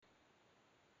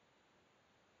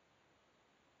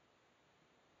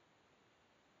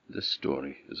This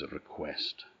story is a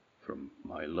request from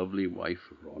my lovely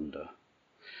wife, Rhonda,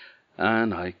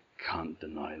 and I can't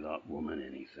deny that woman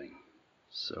anything.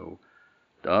 So,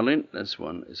 darling, this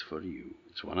one is for you.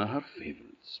 It's one of her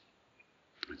favorites.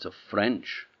 It's a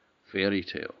French fairy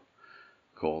tale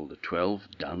called The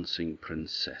 12 Dancing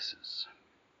Princesses.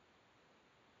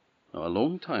 Now, a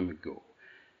long time ago,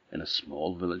 in a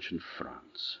small village in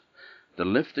France, there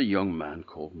lived a young man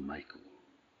called Michael.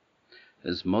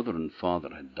 His mother and father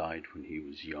had died when he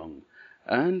was young,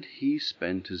 and he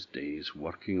spent his days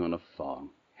working on a farm,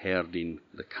 herding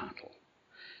the cattle.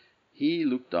 He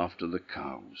looked after the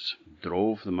cows,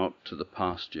 drove them out to the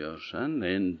pastures, and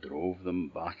then drove them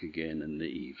back again in the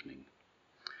evening.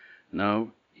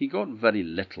 Now, he got very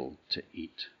little to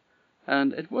eat,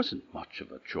 and it wasn't much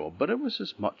of a job, but it was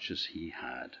as much as he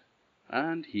had,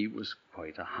 and he was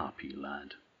quite a happy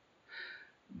lad.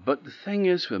 But the thing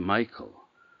is with Michael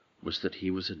was that he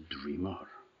was a dreamer.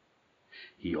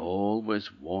 He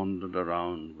always wandered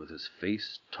around with his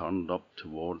face turned up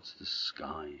towards the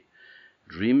sky,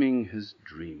 dreaming his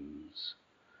dreams.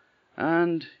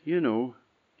 And,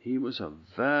 he was a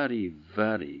very,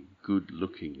 very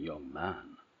good-looking young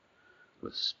man,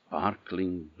 with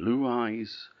sparkling blue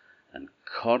eyes and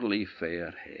curly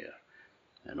fair hair,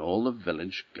 and all the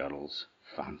village girls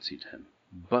fancied him.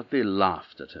 But they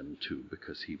laughed at him too,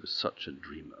 because he was such a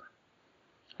dreamer.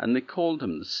 And they called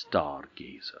him the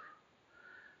Stargazer.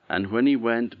 And when he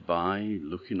went by,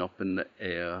 looking up in the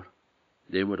air,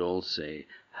 they would all say,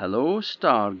 "Hello,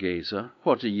 Stargazer,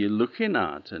 what are you looking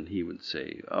at?" And he would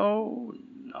say, "Oh,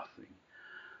 nothing."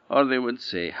 Or they would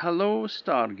say, "Hello,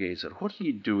 Stargazer, what are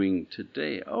you doing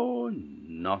today?" "Oh,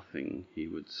 nothing," he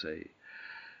would say,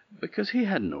 because he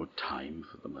had no time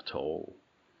for them at all.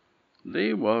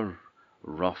 They were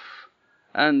rough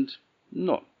and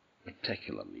not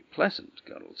particularly pleasant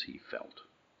girls, he felt.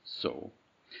 So,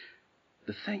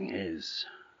 the thing is,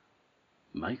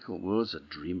 Michael was a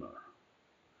dreamer.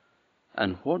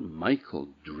 And what Michael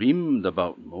dreamed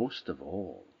about most of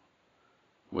all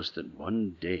was that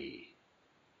one day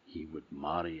he would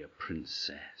marry a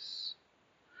princess,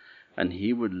 and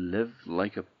he would live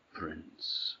like a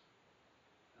prince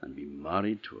and be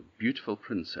married to a beautiful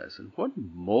princess. And what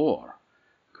more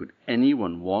could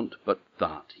anyone want but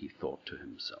that, he thought to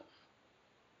himself.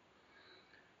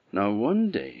 Now,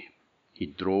 one day he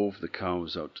drove the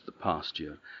cows out to the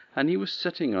pasture, and he was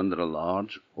sitting under a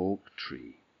large oak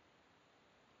tree.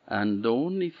 And the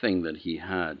only thing that he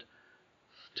had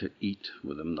to eat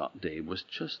with him that day was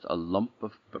just a lump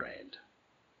of bread,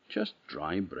 just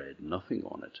dry bread, nothing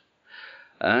on it.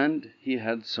 And he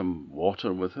had some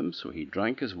water with him, so he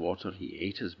drank his water, he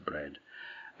ate his bread,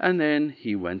 and then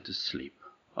he went to sleep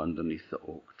underneath the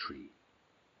oak tree.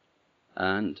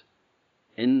 And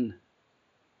in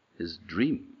his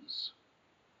dreams,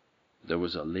 there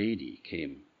was a lady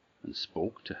came and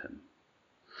spoke to him.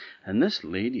 And this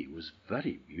lady was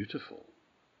very beautiful,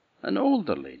 an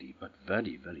older lady, but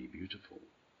very, very beautiful.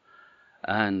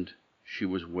 And she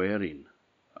was wearing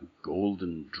a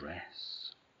golden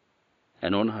dress,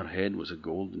 and on her head was a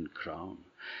golden crown.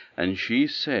 And she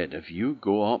said, "If you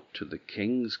go up to the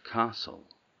king's castle,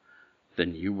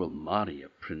 then you will marry a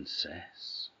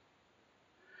princess."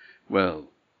 Well,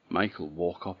 Michael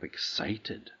woke up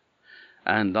excited,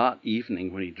 and that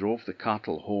evening when he drove the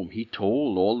cattle home, he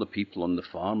told all the people on the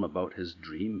farm about his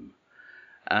dream,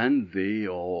 and they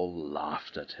all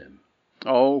laughed at him.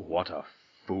 "Oh, what a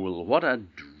fool, what a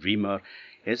dreamer,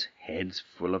 his head's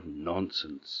full of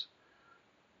nonsense."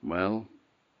 Well,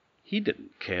 he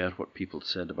didn't care what people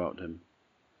said about him.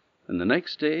 And the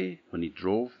next day, when he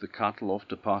drove the cattle off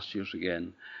to pastures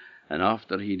again, and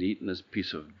after he'd eaten his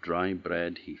piece of dry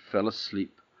bread, he fell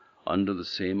asleep under the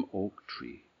same oak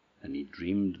tree, and he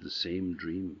dreamed the same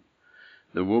dream.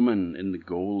 The woman in the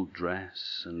gold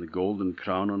dress and the golden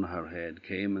crown on her head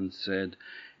came and said,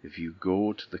 "If you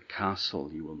go to the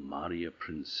castle, you will marry a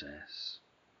princess."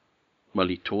 Well,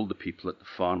 he told the people at the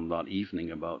farm that evening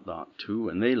about that too,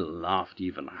 and they laughed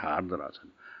even harder at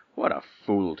him. What a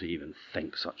fool to even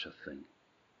think such a thing.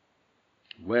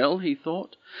 Well, he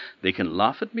thought, they can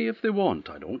laugh at me if they want,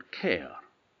 I don't care.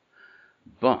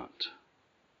 But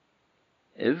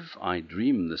if I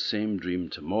dream the same dream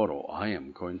tomorrow, I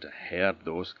am going to herd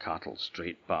those cattle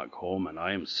straight back home, and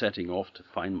I am setting off to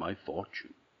find my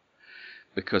fortune.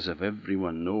 Because if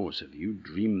everyone knows if you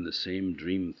dream the same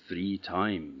dream 3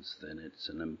 times, then it's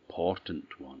an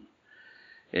important one.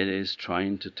 It is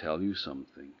trying to tell you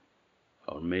something.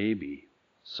 Or maybe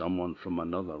someone from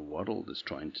another world is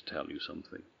trying to tell you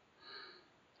something.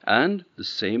 And the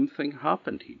same thing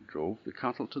happened. He drove the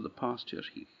cattle to the pasture.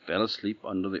 He fell asleep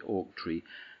under the oak tree.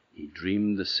 he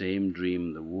dreamed the same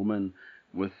dream. The woman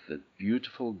with the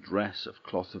beautiful dress of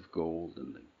cloth of gold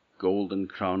and the golden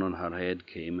crown on her head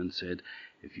came and said,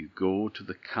 "If you go to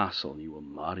the castle, you will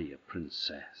marry a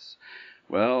princess."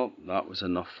 Well, that was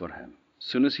enough for him. As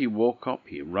soon as he woke up,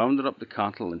 he rounded up the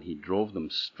cattle and he drove them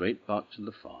straight back to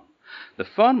the farm. The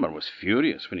farmer was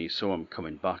furious when he saw him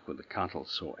coming back with the cattle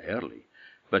so early,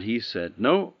 but he said,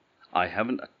 "No, I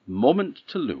haven't a moment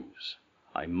to lose.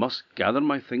 I must gather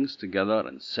my things together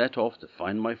and set off to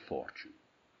find my fortune."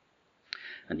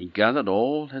 And he gathered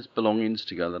all his belongings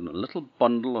together in a little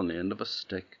bundle on the end of a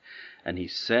stick, and he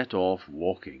set off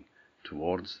walking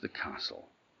towards the castle.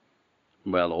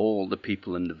 Well, all the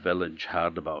people in the village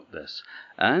heard about this,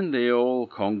 and they all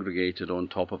congregated on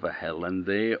top of a hill, and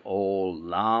they all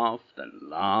laughed and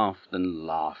laughed and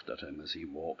laughed at him as he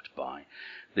walked by.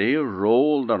 They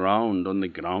rolled around on the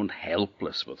ground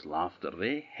helpless with laughter.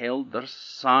 They held their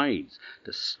sides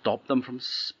to stop them from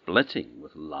splitting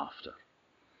with laughter.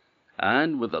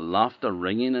 And with the laughter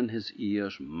ringing in his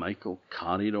ears, Michael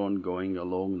carried on going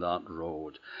along that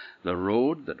road, the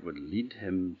road that would lead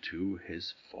him to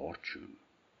his fortune.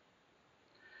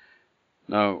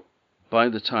 Now, by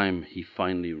the time he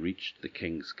finally reached the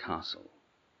king's castle,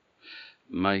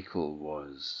 Michael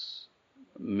was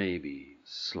maybe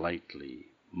slightly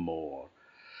more,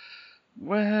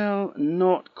 well,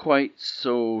 not quite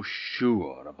so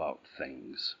sure about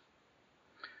things.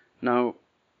 Now,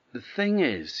 the thing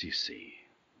is, you see,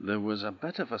 there was a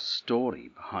bit of a story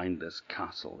behind this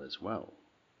castle as well.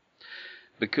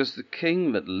 Because the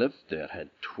king that lived there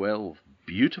had 12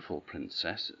 beautiful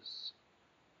princesses.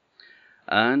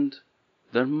 And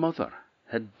their mother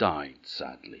had died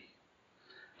sadly.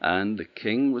 And the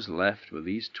king was left with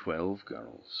these 12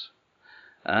 girls.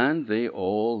 And they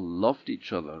all loved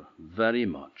each other very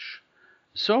much.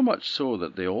 So much so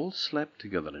that they all slept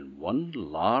together in one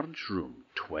large room,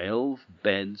 12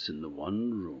 beds in the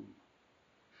one room.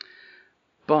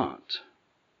 But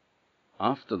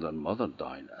after their mother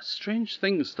died, a strange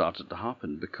thing started to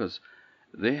happen, because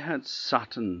they had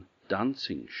satin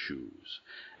dancing shoes,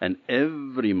 and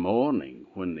every morning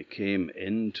when they came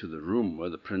into the room where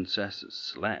the princesses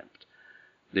slept,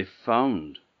 they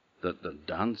found that their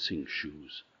dancing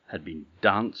shoes had been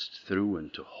danced through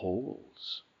into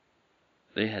holes.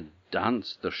 They had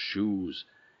danced their shoes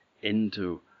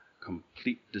into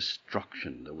complete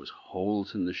destruction. There was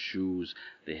holes in the shoes.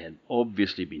 They had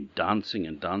obviously been dancing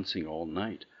and dancing all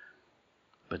night,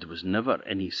 but there was never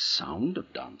any sound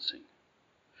of dancing.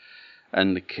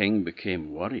 And the king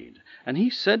became worried, and he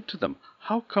said to them,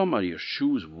 "How come are your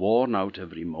shoes worn out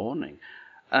every morning?"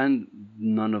 And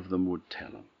none of them would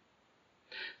tell him.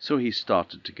 So he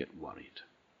started to get worried.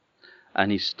 And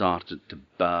he started to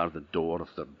bar the door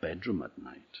of their bedroom at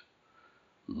night,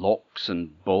 locks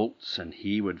and bolts, and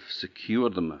he would secure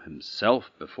them himself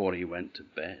before he went to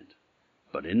bed.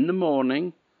 But in the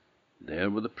morning, there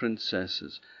were the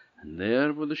princesses, and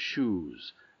there were the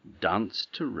shoes,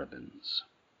 danced to ribbons.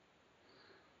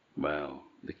 Well,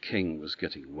 the king was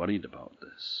getting worried about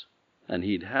this, and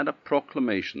he'd had a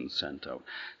proclamation sent out,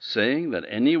 saying that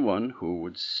anyone who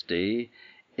would stay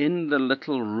in the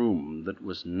little room that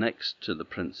was next to the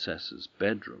princess's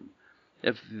bedroom,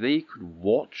 if they could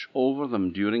watch over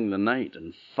them during the night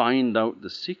and find out the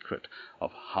secret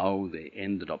of how they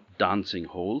ended up dancing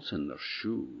holes in their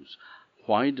shoes,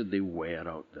 why did they wear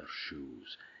out their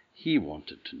shoes, he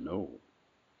wanted to know.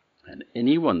 And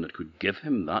anyone that could give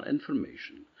him that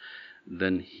information,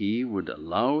 then he would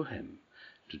allow him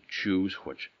to choose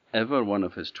whichever one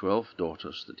of his 12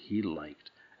 daughters that he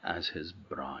liked as his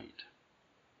bride.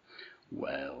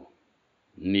 Well,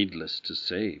 needless to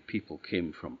say, people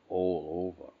came from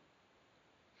all over.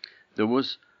 There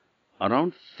was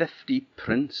around 50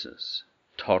 princes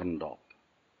turned up,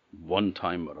 one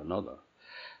time or another,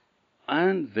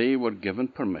 and they were given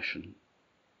permission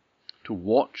to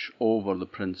watch over the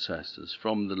princesses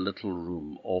from the little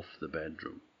room off the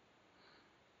bedroom.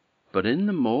 But in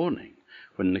the morning,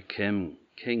 when the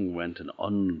king went and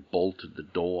unbolted the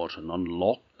doors and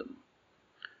unlocked them,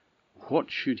 what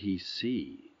should he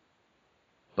see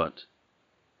but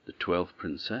the 12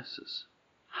 princesses,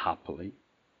 happily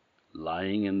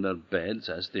lying in their beds,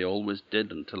 as they always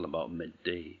did until about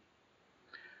midday.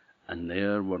 And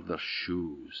there were their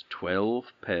shoes,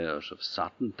 12 pairs of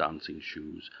satin dancing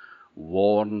shoes,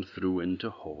 worn through into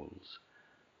holes,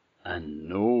 and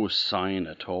no sign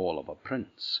at all of a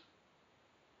prince.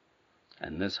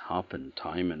 And this happened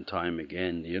time and time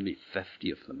again, nearly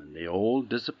 50 of them, and they all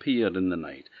disappeared in the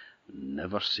night,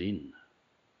 never seen.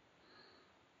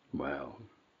 Well,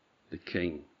 the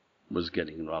king was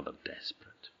getting rather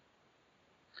desperate.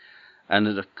 And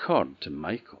it occurred to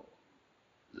Michael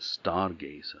the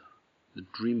stargazer, the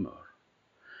dreamer,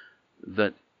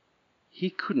 that he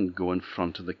couldn't go in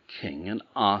front of the king and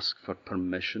ask for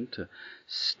permission to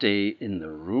stay in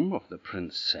the room of the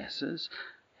princesses,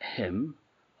 him,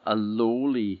 a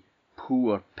lowly,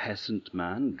 poor peasant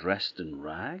man dressed in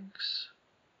rags?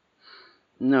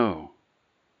 No.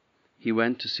 He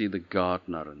went to see the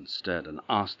gardener instead and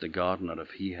asked the gardener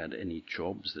if he had any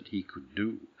jobs that he could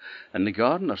do. And the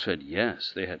gardener said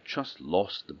yes, they had just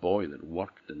lost the boy that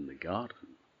worked in the garden.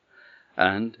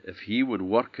 And if he would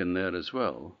work in there as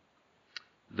well,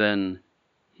 then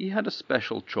he had a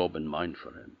special job in mind for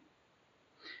him.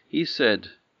 He said,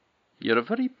 "You're a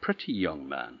very pretty young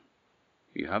man.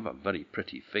 You have a very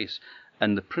pretty face,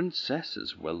 and the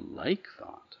princesses will like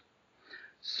that.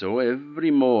 So every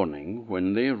morning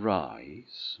when they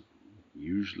rise,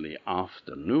 usually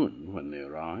afternoon when they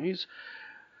rise,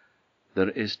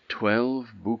 there is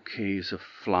 12 bouquets of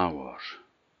flowers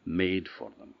made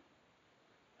for them.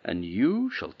 And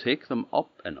you shall take them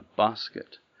up in a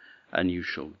basket, and you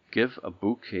shall give a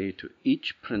bouquet to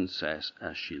each princess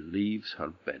as she leaves her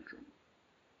bedroom.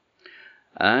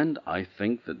 And I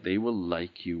think that they will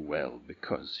like you well,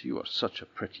 because you are such a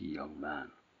pretty young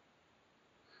man."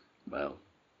 Well,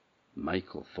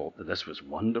 Michael thought that this was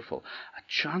wonderful, a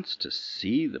chance to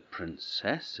see the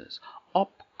princesses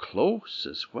up close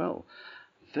as well.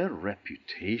 Their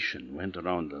reputation went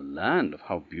around the land of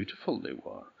how beautiful they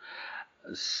were.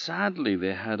 Sadly,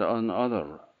 they had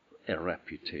another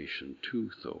reputation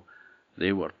too, though.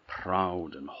 They were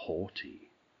proud and haughty.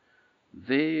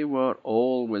 They were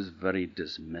always very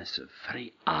dismissive,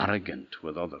 very arrogant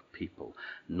with other people,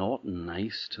 not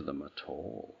nice to them at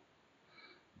all.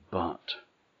 But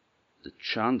the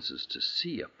chances to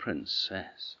see a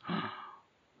princess,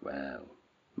 well,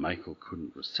 Michael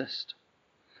couldn't resist.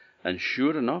 And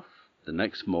sure enough, the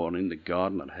next morning the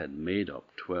gardener had made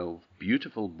up 12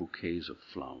 beautiful bouquets of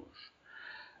flowers,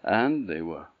 and they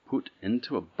were put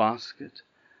into a basket,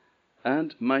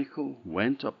 and Michael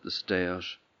went up the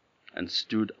stairs and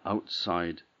stood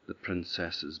outside the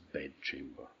princess's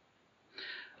bedchamber.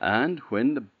 And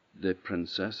when the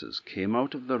princesses came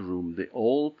out of the room, they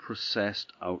all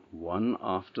processed out one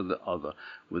after the other,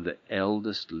 with the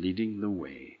eldest leading the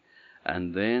way,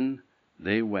 and then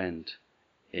they went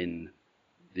in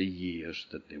the years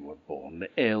that they were born,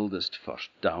 the eldest first,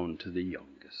 down to the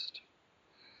youngest.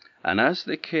 And as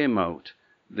they came out,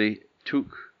 they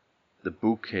took the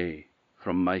bouquet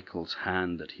from Michael's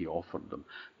hand that he offered them,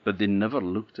 but they never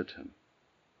looked at him.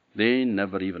 They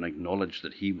never even acknowledged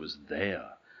that he was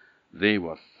there. They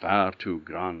were far too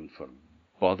grand for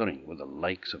bothering with the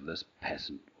likes of this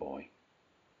peasant boy.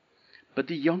 But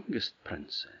the youngest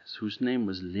princess, whose name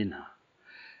was Lina,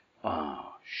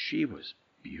 she was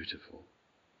beautiful,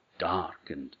 dark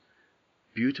and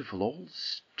beautiful, all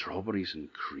strawberries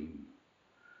and cream.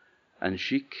 And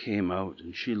she came out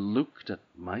and she looked at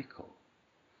Michael,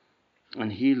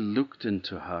 and he looked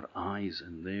into her eyes,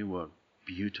 and they were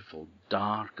beautiful,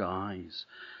 dark eyes,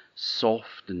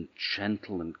 soft and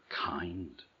gentle and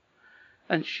kind.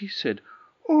 And she said,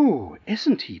 "Oh,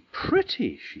 isn't he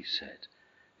pretty?" she said.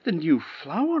 "The new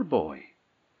flower boy."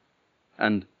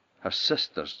 And her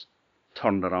sisters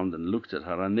turned around and looked at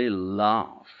her, and they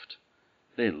laughed.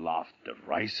 They laughed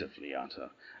derisively at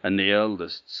her. And the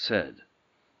eldest said,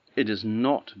 "It is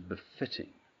not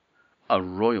befitting a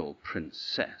royal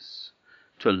princess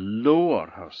to lower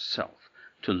herself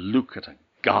to look at a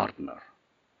gardener."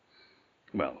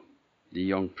 Well, the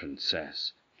young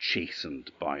princess,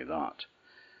 chastened by that,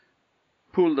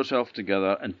 pulled herself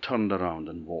together and turned around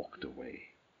and walked away.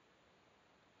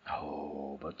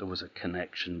 Oh, but there was a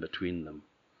connection between them.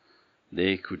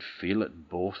 They could feel it,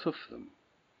 both of them.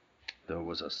 There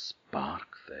was a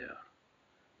spark there.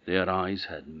 Their eyes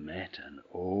had met, and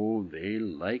oh, they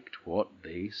liked what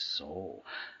they saw.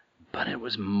 But it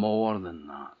was more than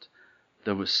that.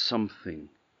 There was something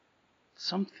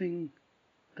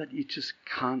that you just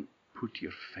can't put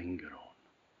your finger on.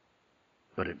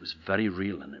 But it was very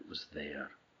real, and it was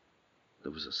there.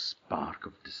 There was a spark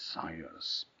of desire, a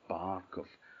spark of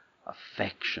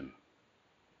affection.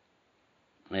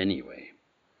 Anyway,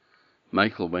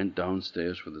 Michael went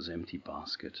downstairs with his empty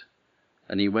basket,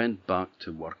 and he went back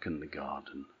to work in the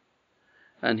garden.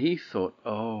 And he thought,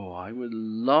 oh, I would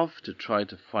love to try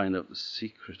to find out the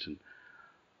secret, and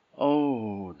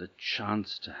oh, the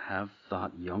chance to have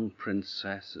that young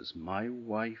princess as my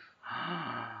wife.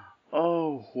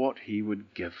 Oh, what he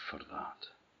would give for that.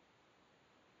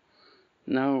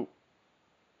 Now,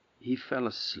 he fell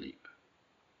asleep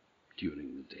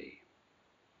during the day.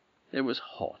 It was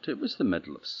hot. It was the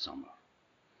middle of summer.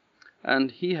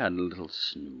 And he had a little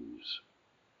snooze.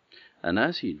 And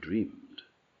as he dreamed,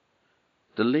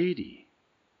 the lady,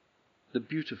 the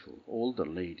beautiful older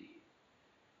lady,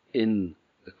 in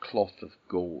the cloth of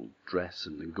gold dress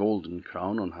and the golden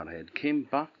crown on her head, came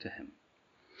back to him.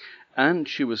 And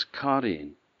she was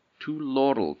carrying 2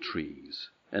 laurel trees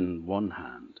in one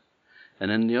hand,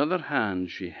 and in the other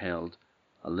hand she held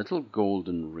a little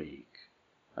golden rake,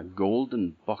 a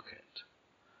golden bucket,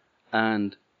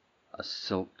 and a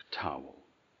silk towel.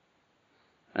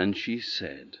 And she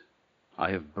said,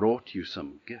 I have brought you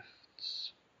some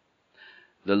gifts.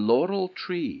 The laurel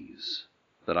trees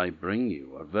that I bring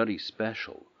you are very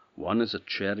special. One is a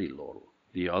cherry laurel,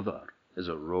 the other is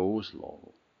a rose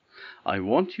laurel. I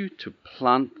want you to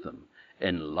plant them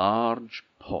in large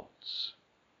pots,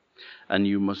 and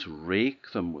you must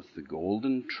rake them with the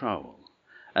golden trowel,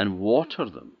 and water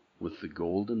them with the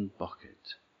golden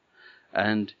bucket,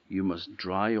 and you must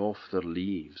dry off their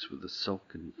leaves with the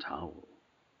silken towel.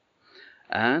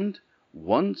 And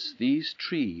once these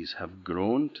trees have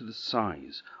grown to the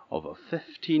size of a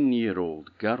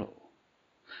 15-year-old girl,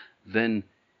 then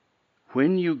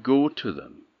when you go to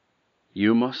them,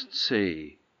 you must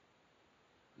say,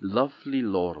 Lovely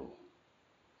laurel,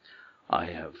 I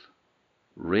have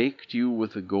raked you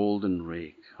with a golden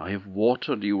rake, I have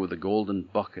watered you with a golden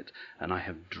bucket, and I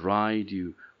have dried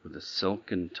you with a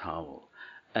silken towel.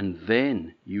 And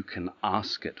then you can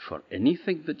ask it for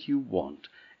anything that you want,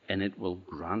 and it will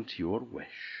grant your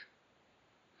wish.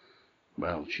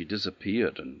 Well, she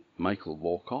disappeared, and Michael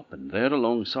woke up, and there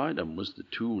alongside him was the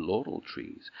 2 laurel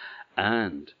trees,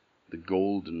 and the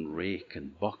golden rake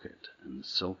and bucket and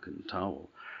silken towel.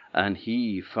 And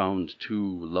he found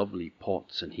 2 lovely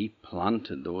pots, and he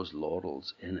planted those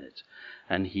laurels in it,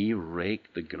 and he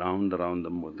raked the ground around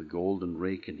them with the golden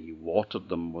rake, and he watered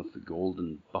them with the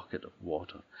golden bucket of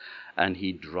water, and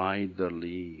he dried their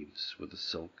leaves with the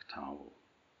silk towel.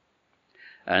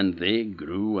 And they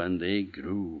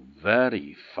grew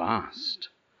very fast.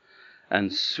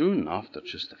 And soon after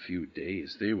just a few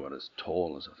days, they were as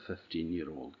tall as a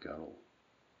 15-year-old girl.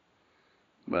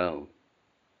 Well,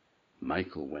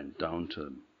 Michael went down to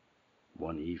them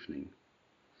one evening,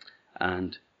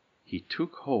 and he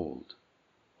took hold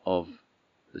of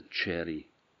the cherry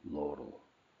laurel,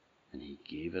 and he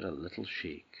gave it a little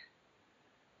shake,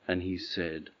 and he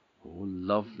said, Oh,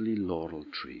 lovely laurel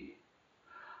tree,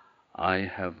 I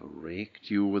have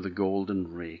raked you with a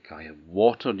golden rake, I have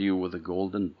watered you with a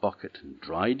golden bucket, and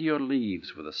dried your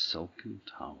leaves with a silken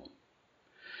towel.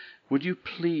 Would you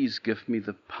please give me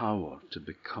the power to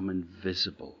become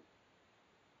invisible?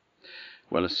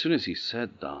 Well, as soon as he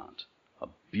said that, a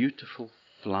beautiful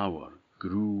flower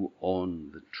grew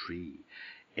on the tree.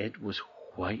 It was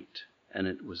white, and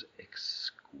it was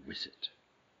exquisite.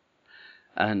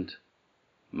 And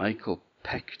Michael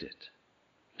picked it,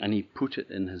 and he put it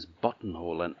in his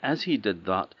buttonhole, and as he did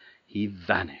that, he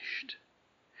vanished.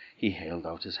 He held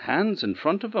out his hands in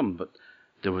front of him, but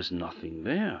there was nothing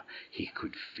there. He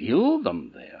could feel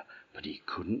them there, but he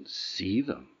couldn't see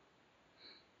them.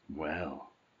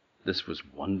 Well, this was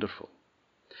wonderful.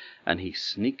 And he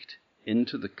sneaked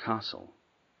into the castle,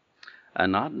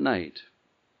 and at night,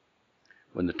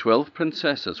 when the 12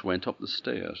 princesses went up the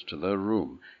stairs to their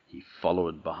room, he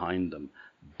followed behind them,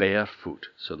 barefoot,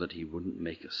 so that he wouldn't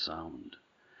make a sound.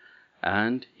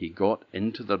 And he got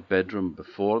into their bedroom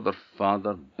before their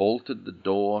father bolted the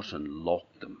doors and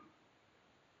locked them.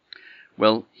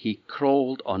 Well, he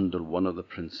crawled under one of the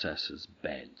princesses'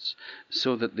 beds,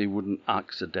 so that they wouldn't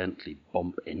accidentally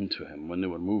bump into him when they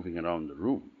were moving around the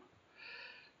room.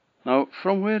 Now,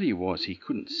 from where he was, he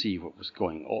couldn't see what was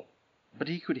going on, but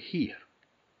he could hear.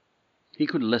 He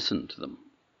could listen to them,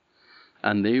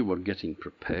 and they were getting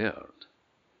prepared.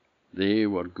 They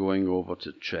were going over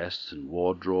to chests and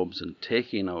wardrobes and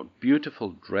taking out beautiful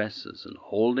dresses and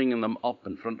holding them up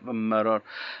in front of a mirror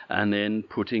and then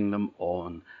putting them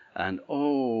on. And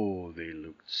oh, they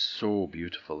looked so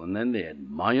beautiful. And then they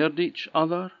admired each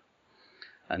other.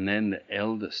 And then the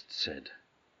eldest said,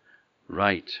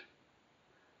 Right,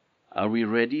 are we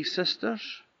ready,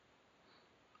 sisters?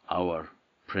 Our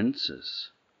princes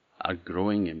are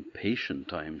growing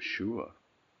impatient, I am sure.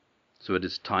 So it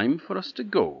is time for us to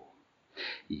go.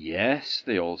 Yes,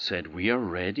 they all said, we are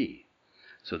ready.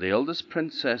 So the eldest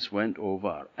princess went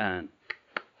over and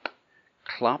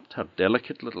clapped her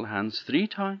delicate little hands 3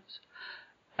 times,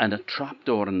 and a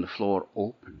trapdoor in the floor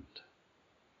opened.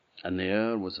 And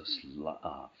there was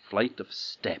a flight of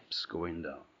steps going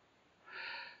down.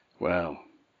 Well,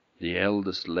 the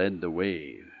eldest led the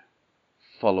way,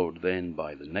 followed then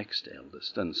by the next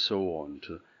eldest, and so on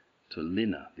to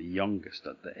Lina, the youngest,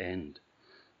 at the end.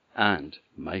 And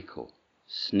Michael,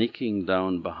 sneaking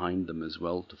down behind them as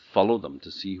well to follow them to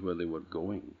see where they were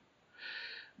going.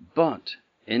 But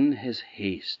in his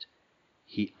haste,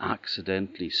 he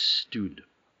accidentally stood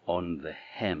on the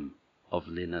hem of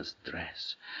Lina's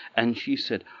dress, and she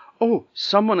said, "Oh,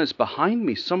 someone is behind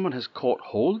me, someone has caught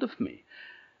hold of me."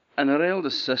 And her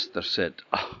eldest sister said,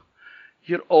 "Oh,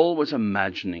 you're always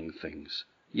imagining things.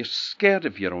 You're scared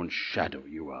of your own shadow,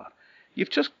 you are. You've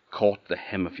just caught the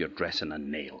hem of your dress in a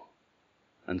nail."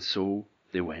 And so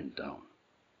they went down.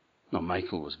 Now,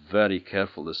 Michael was very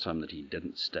careful this time that he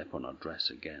didn't step on her dress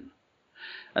again.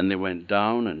 And they went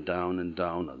down and down and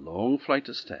down a long flight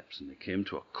of steps, and they came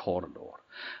to a corridor.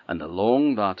 And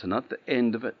along that, and at the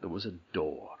end of it, there was a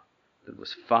door that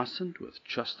was fastened with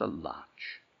just a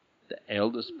latch. The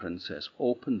eldest princess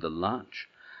opened the latch,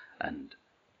 and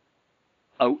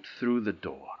out through the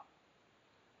door.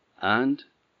 And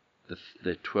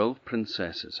the 12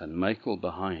 princesses, and Michael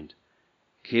behind,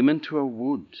 came into a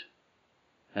wood.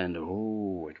 And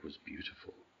oh, it was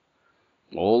beautiful.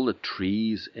 All the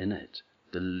trees in it,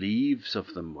 the leaves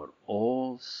of them were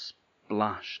all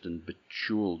splashed and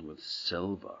bejeweled with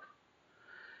silver.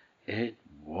 It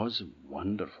was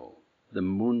wonderful. The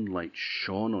moonlight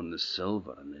shone on the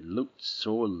silver, and it looked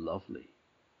so lovely.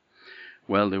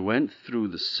 Well, they went through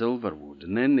the silver wood,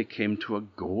 and then they came to a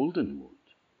golden wood.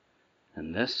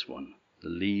 And this one, the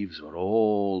leaves were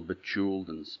all bejeweled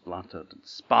and splattered and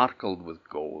sparkled with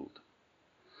gold.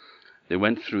 They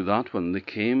went through that one. They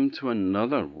came to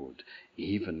another wood,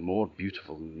 even more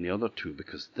beautiful than the other two,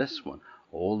 because this one,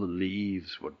 all the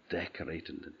leaves were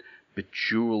decorated and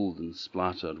bejeweled and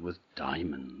splattered with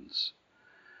diamonds.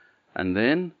 And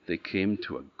then they came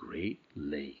to a great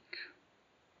lake.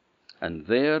 And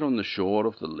there on the shore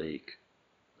of the lake,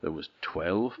 there was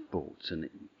 12 boats, and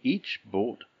in each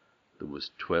boat there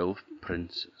was 12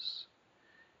 princes.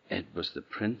 It was the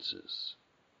princes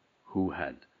who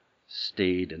had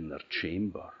stayed in their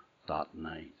chamber that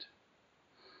night.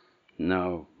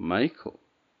 Now, Michael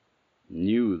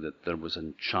knew that there was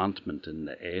enchantment in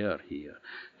the air here.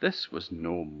 This was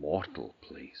no mortal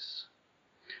place.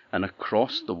 And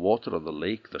across the water of the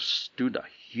lake there stood a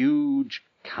huge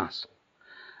castle,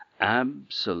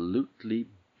 absolutely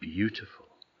beautiful.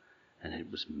 And it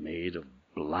was made of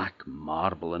black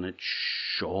marble, and it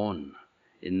shone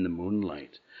in the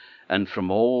moonlight. And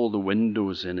from all the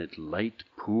windows in it, light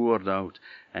poured out,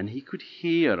 and he could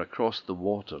hear across the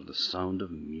water the sound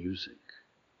of music.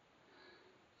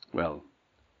 Well,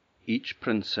 each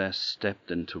princess stepped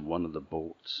into one of the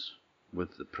boats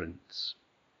with the prince,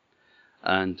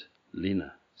 and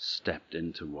Lina stepped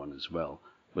into one as well,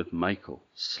 with Michael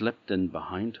slipped in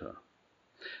behind her.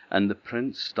 And the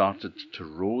prince started to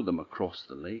row them across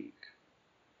the lake.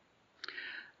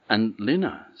 And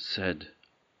Lina said,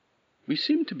 "We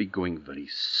seem to be going very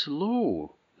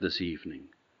slow this evening.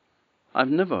 I've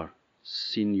never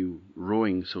seen you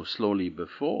rowing so slowly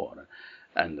before."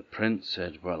 And the prince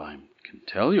said, "Well, I can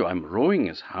tell you, I'm rowing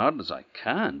as hard as I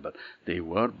can," but they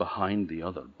were behind the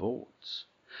other boats.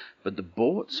 But the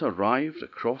boats arrived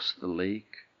across the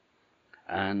lake,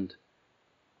 and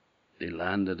they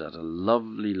landed at a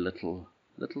lovely little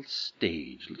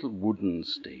stage, little wooden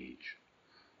stage.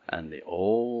 And they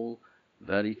all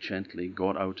very gently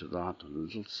got out of that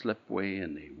little slipway,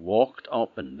 and they walked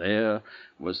up, and there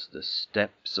was the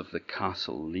steps of the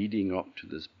castle leading up to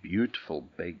this beautiful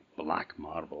big black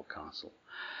marble castle.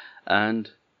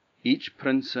 And each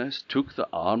princess took the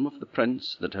arm of the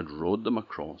prince that had rowed them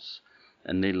across,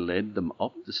 and they led them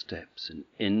up the steps and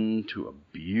into a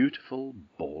beautiful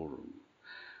ballroom.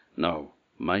 Now,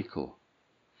 Michael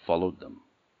followed them,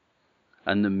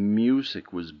 and the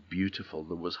music was beautiful.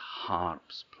 There was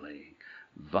harps playing,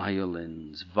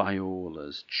 violins,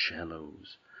 violas,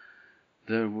 cellos.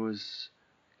 There was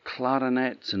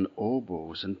clarinets and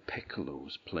oboes and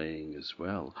piccolos playing as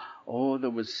well. Oh,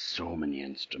 there was so many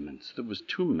instruments. There was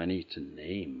too many to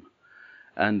name.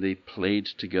 And they played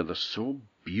together so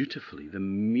beautifully. The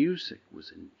music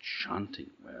was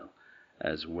enchanting,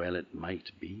 as well it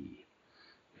might be,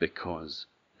 because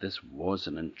this was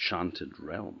an enchanted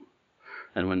realm.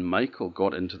 And when Michael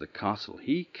got into the castle,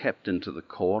 he kept into the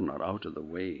corner out of the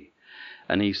way,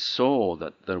 and he saw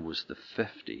that there was the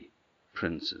 50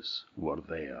 princes were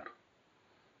there.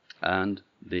 And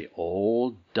they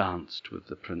all danced with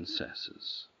the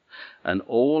princesses. And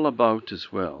all about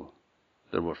as well,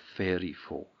 there were fairy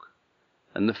folk.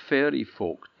 And the fairy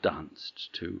folk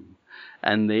danced too.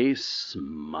 And they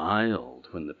smiled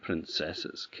when the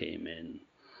princesses came in.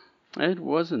 It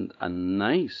wasn't a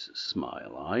nice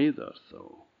smile either,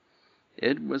 though.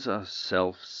 It was a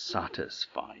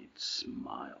self-satisfied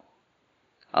smile.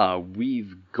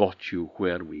 We've got you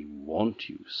where we want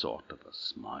you sort of a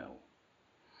smile.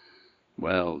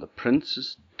 Well, the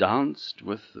princess danced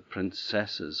with the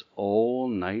princesses all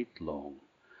night long,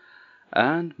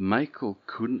 and Michael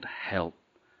couldn't help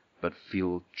but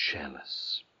feel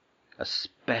jealous,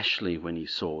 especially when he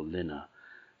saw Lina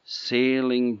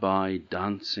sailing by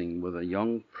dancing with a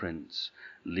young prince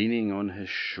leaning on his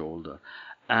shoulder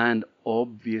and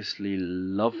obviously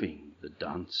loving the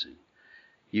dancing.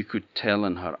 You could tell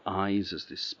in her eyes as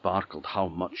they sparkled how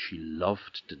much she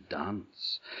loved to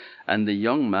dance, and the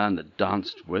young man that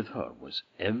danced with her was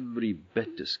every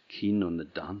bit as keen on the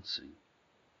dancing.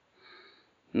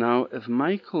 Now, if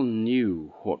Michael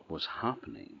knew what was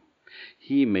happening,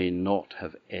 he may not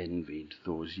have envied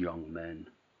those young men,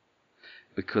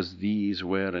 because these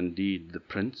were indeed the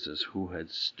princes who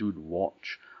had stood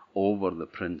watch over the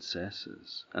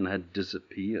princesses and had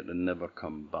disappeared and never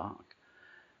come back.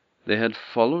 They had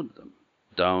followed them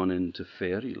down into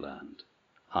fairyland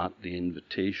at the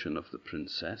invitation of the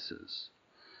princesses.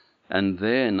 And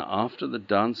then, after the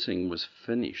dancing was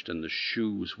finished and the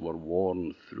shoes were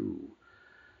worn through,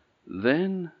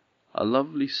 then a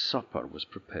lovely supper was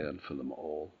prepared for them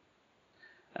all.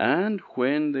 And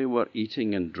when they were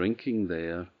eating and drinking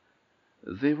there,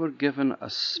 they were given a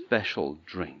special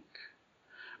drink,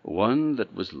 one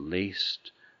that was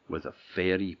laced with a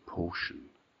fairy potion,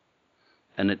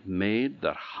 and it made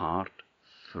their heart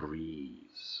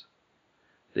freeze.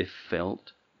 They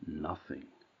felt nothing.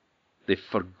 They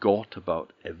forgot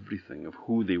about everything of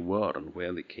who they were and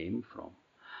where they came from.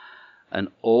 And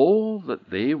all that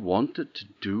they wanted to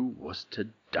do was to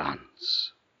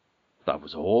dance. That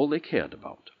was all they cared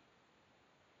about.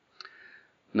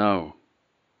 Now,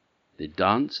 they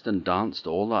danced and danced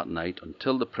all that night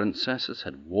until the princesses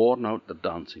had worn out their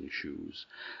dancing shoes.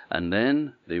 And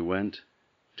then they went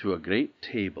to a great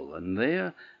table, and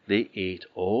there they ate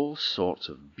all sorts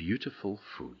of beautiful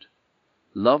food.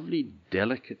 Lovely,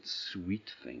 delicate,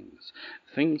 sweet things,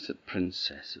 things that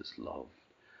princesses loved.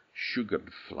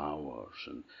 Sugared flowers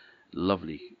and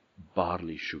lovely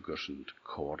barley sugars and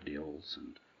cordials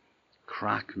and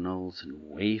cracknels and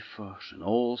wafers and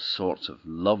all sorts of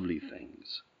lovely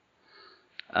things.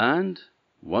 And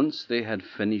once they had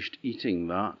finished eating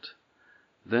that,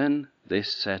 then they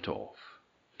set off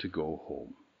to go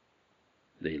home.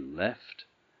 They left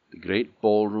the great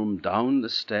ballroom, down the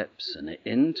steps and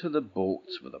into the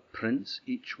boats with a prince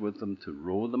each with them to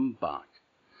row them back.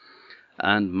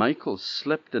 And Michael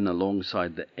slipped in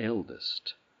alongside the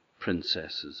eldest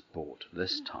princess's boat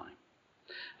this time.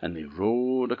 And they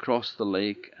rowed across the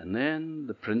lake, and then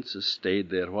the princes stayed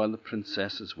there while the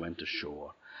princesses went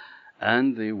ashore.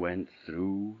 And they went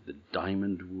through the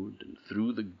diamond wood and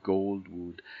through the gold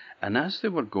wood, and as they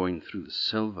were going through the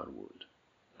silver wood,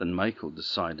 then Michael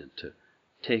decided to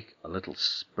take a little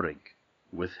sprig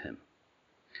with him.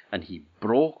 And he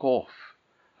broke off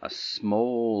a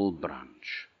small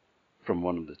branch from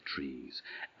one of the trees,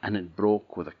 and it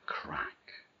broke with a crack.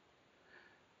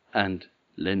 And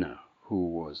Lina, who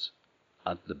was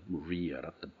at the rear,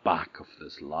 at the back of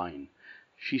this line,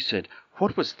 she said,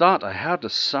 "What was that? I heard a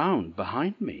sound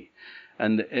behind me."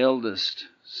 And the eldest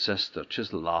sister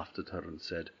just laughed at her and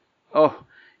said, "Oh,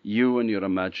 you and your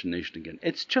imagination again.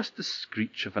 It's just the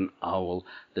screech of an owl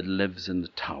that lives in the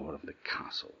tower of the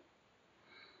castle."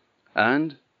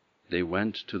 And they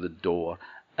went to the door,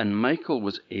 and Michael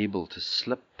was able to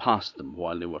slip past them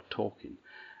while they were talking,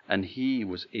 and he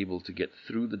was able to get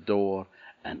through the door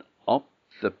and up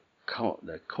the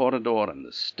corridor and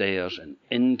the stairs and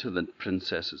into the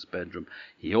princess's bedroom.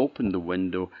 He opened the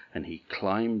window and he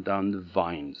climbed down the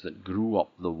vines that grew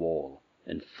up the wall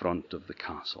in front of the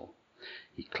castle.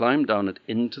 He climbed down it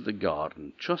into the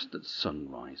garden just at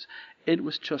sunrise. It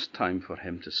was just time for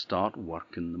him to start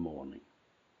work in the morning.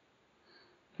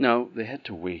 Now, they had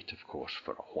to wait, of course,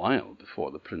 for a while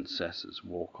before the princesses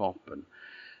woke up and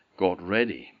got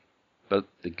ready. But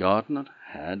the gardener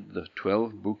had the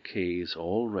 12 bouquets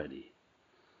all ready.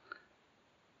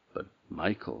 But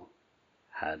Michael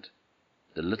had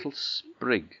the little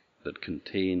sprig that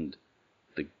contained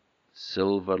the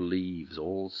silver leaves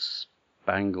all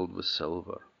spangled with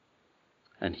silver,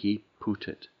 and he put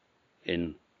it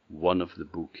in one of the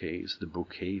bouquets, the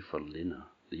bouquet for Lina,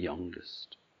 the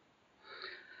youngest.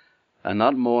 And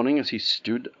that morning, as he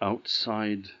stood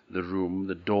outside the room,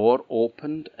 the door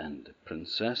opened and the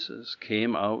princesses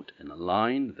came out in a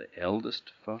line, the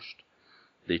eldest first.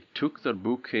 They took their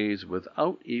bouquets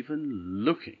without even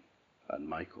looking at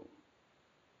Michael.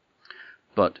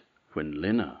 But when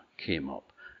Lina came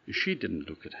up, she didn't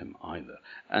look at him either,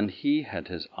 and he had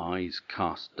his eyes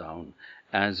cast down,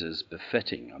 as is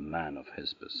befitting a man of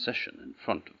his position in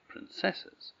front of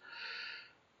princesses.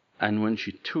 And when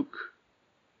she took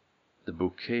the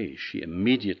bouquet, she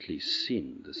immediately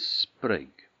seen the sprig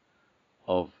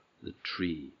of the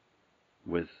tree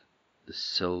with the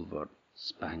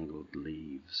silver-spangled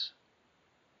leaves,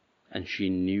 and she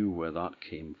knew where that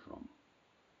came from,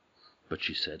 but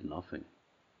she said nothing.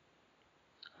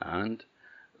 And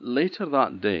later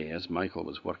that day, as Michael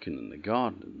was working in the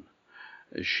garden,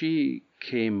 she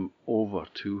came over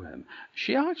to him.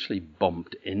 She actually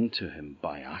bumped into him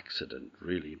by accident,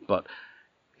 really, but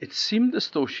it seemed as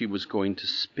though she was going to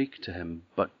speak to him,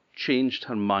 but changed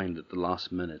her mind at the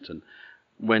last minute and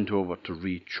went over to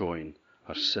rejoin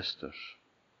her sisters.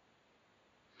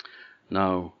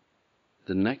 Now,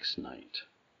 the next night,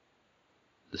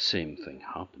 the same thing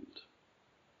happened.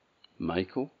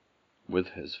 Michael, with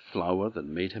his flower that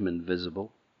made him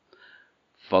invisible,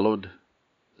 followed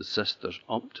the sisters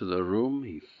up to their room.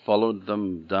 He followed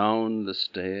them down the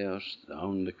stairs,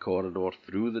 down the corridor,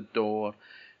 through the door,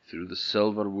 through the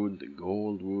silver wood, the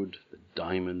gold wood, the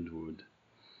diamond wood,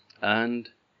 and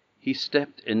he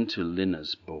stepped into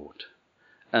Lina's boat.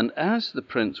 And as the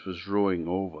prince was rowing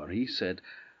over, he said,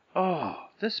 "Oh,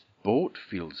 this boat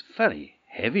feels very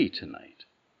heavy tonight."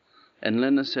 And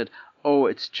Lina said, "Oh,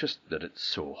 it's just that it's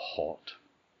so hot.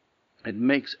 It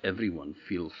makes everyone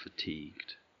feel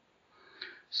fatigued."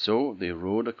 So they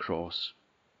rowed across,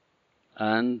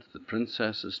 and the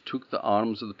princesses took the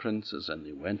arms of the princes, and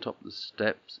they went up the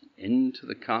steps into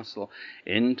the castle,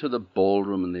 into the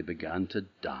ballroom, and they began to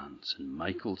dance. And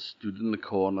Michael stood in the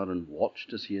corner and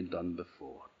watched as he had done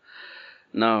before.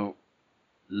 Now,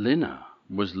 Lina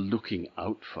was looking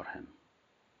out for him,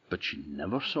 but she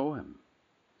never saw him.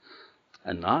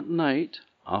 And that night,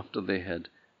 after they had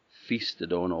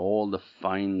feasted on all the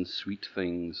fine, sweet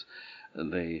things,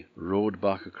 they rowed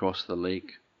back across the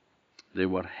lake. They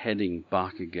were heading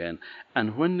back again,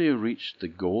 and when they reached the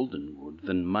golden wood,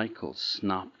 then Michael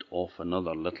snapped off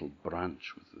another little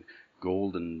branch with the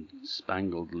golden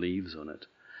spangled leaves on it.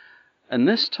 And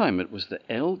this time it was the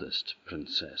eldest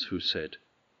princess who said,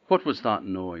 "What was that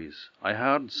noise? I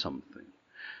heard something."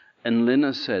 And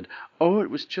Lina said, "Oh, it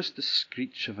was just the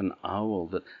screech of an owl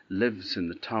that lives in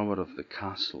the tower of the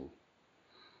castle."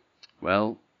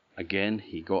 Well, again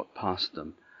he got past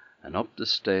them, and up the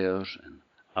stairs, and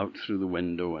out through the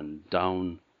window, and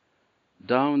down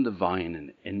the vine,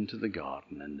 and into the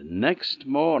garden. And the next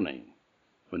morning,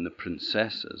 when the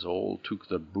princesses all took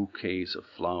their bouquets of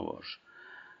flowers,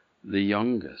 the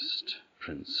youngest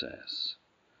princess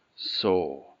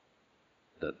saw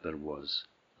that there was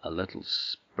a little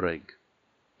sprig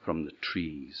from the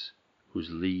trees, whose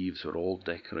leaves were all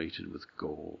decorated with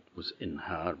gold, was in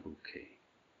her bouquet.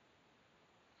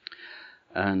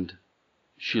 And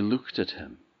she looked at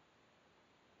him,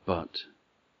 but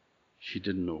she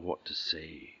didn't know what to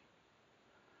say.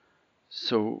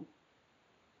 So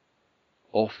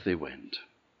off they went.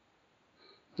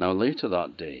 Now later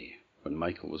that day, when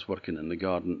Michael was working in the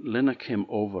garden, Lina came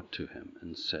over to him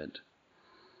and said,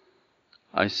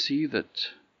 "I see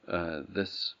that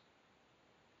this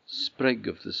sprig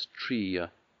of this tree,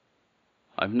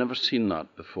 I've never seen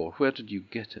that before. Where did you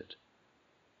get it?"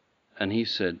 And he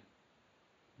said,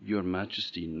 "Your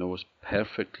Majesty knows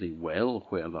perfectly well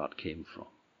where that came from."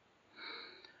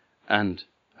 And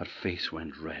her face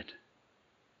went red,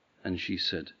 and she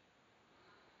said,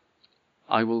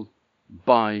 "I will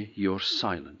buy your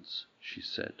silence," she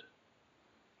said.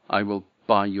 "I will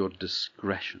buy your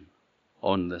discretion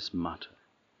on this matter."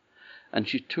 And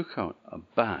she took out a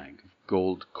bag of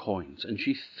gold coins, and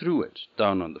she threw it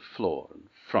down on the floor in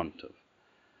front of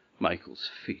Michael's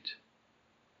feet.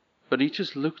 But he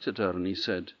just looked at her and he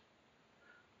said,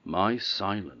 "My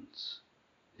silence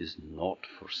is not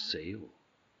for sale."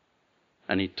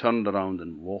 And he turned around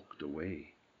and walked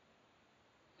away.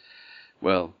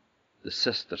 Well, the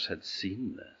sisters had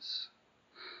seen this,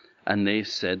 and they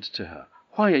said to her,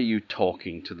 "Why are you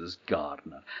talking to this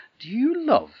gardener? Do you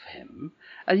love him?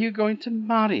 Are you going to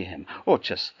marry him? Oh,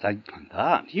 just think on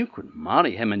that. You could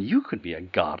marry him, and you could be a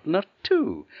gardener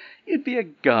too. You'd be a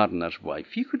gardener's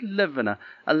wife. You could live in a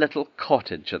little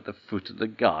cottage at the foot of the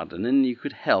garden, and you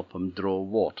could help him draw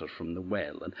water from the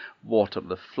well and water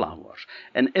the flowers.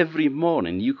 And every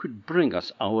morning you could bring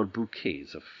us our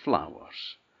bouquets of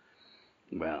flowers."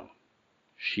 Well,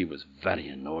 she was very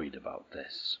annoyed about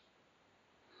this.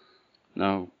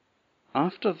 Now,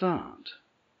 after that,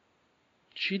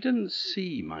 she didn't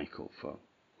see Michael for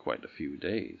quite a few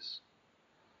days,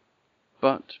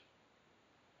 but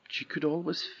she could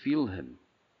always feel him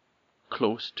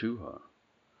close to her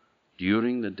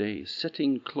during the day,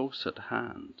 sitting close at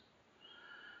hand.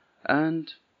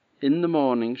 And in the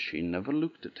morning she never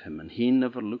looked at him, and he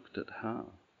never looked at her,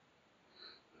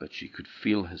 but she could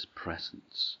feel his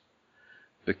presence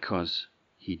because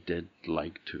he did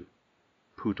like to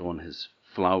put on his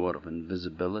flower of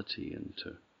invisibility and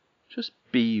to just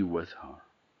be with her.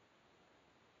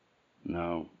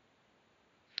 Now,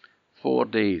 4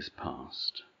 days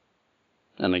passed,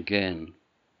 and again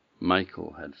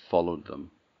Michael had followed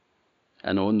them,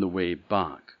 and on the way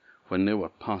back, when they were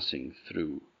passing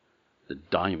through the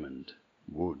diamond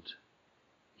wood,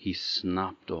 he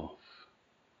snapped off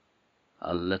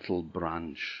a little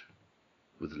branch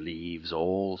with leaves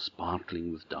all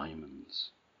sparkling with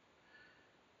diamonds.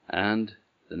 And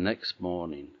the next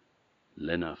morning,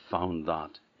 Lina found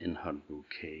that in her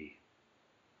bouquet.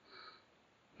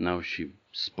 Now she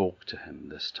spoke to him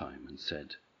this time and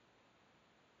said,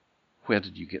 "Where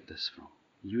did you get this from?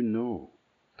 You know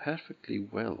perfectly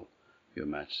well, Your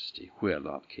Majesty, where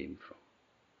that came from."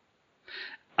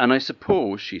 "And I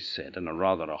suppose," she said in a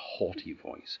rather haughty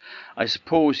voice, "I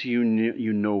suppose you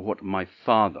know what my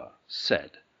father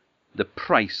said, the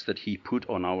price that he put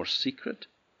on our secret,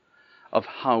 of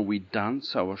how we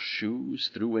dance our shoes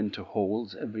through into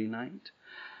holes every night.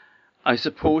 I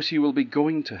suppose you will be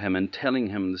going to him and telling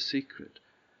him the secret."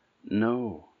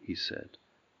 "No," he said,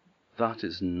 "that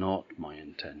is not my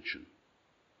intention."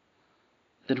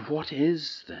 "Then what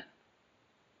is, then?"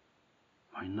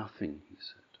 "Why, nothing," he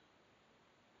said.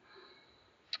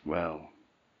 Well,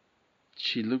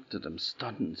 she looked at him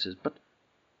stunned and says,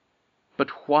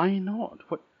 But why not?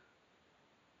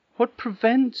 What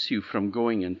prevents you from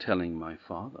going and telling my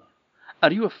father?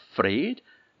 Are you afraid?"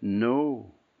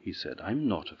 "No," he said, "I'm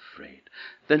not afraid."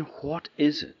 "Then what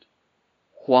is it?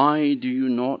 Why do you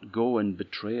not go and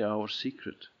betray our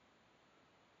secret?"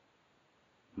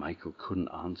 Michael couldn't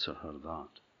answer her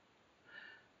that,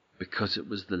 because it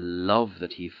was the love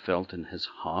that he felt in his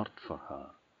heart for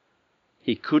her.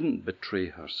 He couldn't betray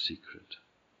her secret.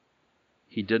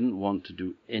 He didn't want to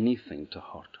do anything to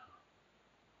hurt her.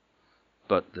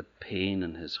 But the pain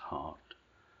in his heart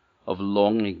of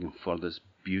longing for this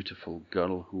beautiful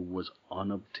girl who was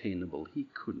unobtainable, he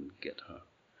couldn't get her.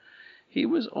 He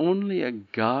was only a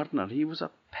gardener. He was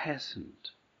a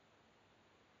peasant.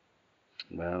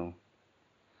 Well,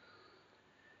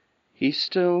 he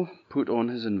still put on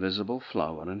his invisible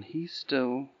flower, and he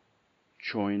still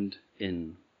joined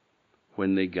in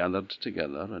when they gathered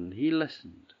together, and he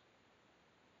listened.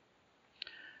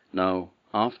 Now,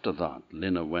 after that,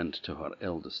 Lina went to her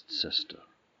eldest sister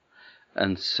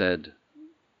and said,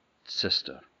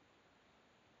 "Sister,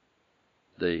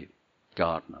 the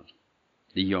gardener,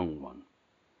 the young one,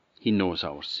 he knows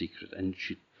our secret." And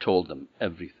she told them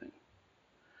everything.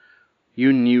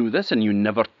 "You knew this and you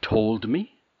never told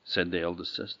me?" said the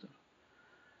eldest sister.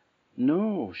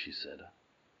 "No," she said.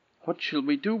 "What shall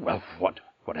we do?" "Well, what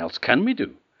else can we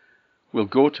do? We'll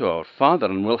go to our father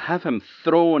and we'll have him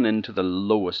thrown into the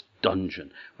lowest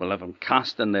dungeon. We'll have him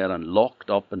cast in there and locked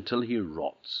up until he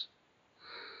rots."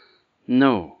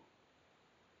 No,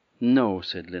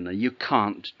 said Lina, "you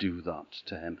can't do that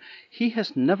to him. He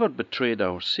has never betrayed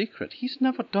our secret. He's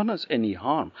never done us any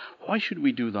harm. Why should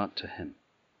we do that to him?"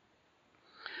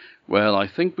 "Well, I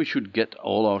think we should get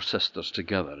all our sisters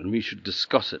together and we should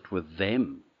discuss it with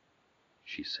them,"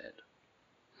 she said.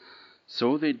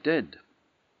 So they did.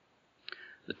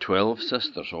 The 12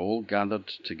 sisters all gathered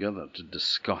together to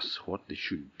discuss what they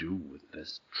should do with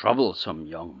this troublesome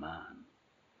young man.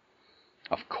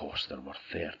 Of course, there were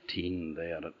 13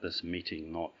 there at this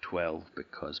meeting, not 12,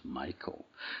 because Michael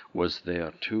was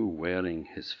there too, wearing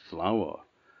his flower,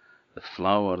 the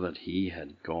flower that he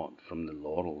had got from the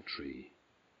laurel tree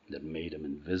that made him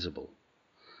invisible.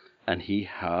 And he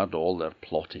heard all their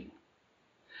plotting.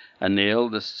 And the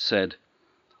eldest said,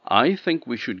 "I think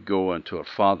we should go unto our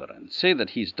father and say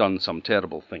that he's done some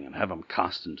terrible thing and have him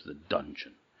cast into the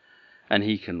dungeon, and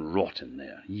he can rot in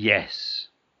there." "Yes,"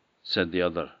 said the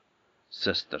other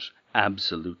sisters,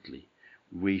 "absolutely.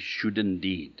 We should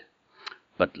indeed."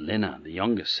 But Lina, the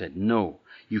youngest, said, "No,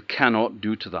 you cannot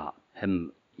do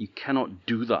him. You cannot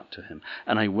do that to him,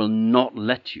 and I will not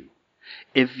let you.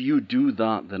 If you do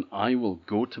that, then I will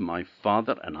go to my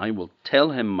father and I will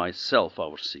tell him myself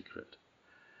our secret."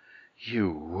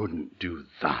 "You wouldn't do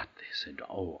that," they said.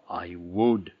 "Oh, I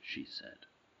would," she said.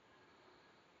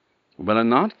 "Well, in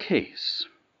that case,"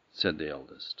 said the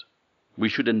eldest, "we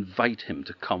should invite him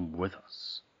to come with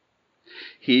us.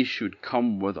 He should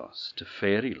come with us to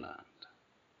Fairyland,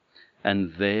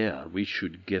 and there we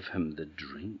should give him the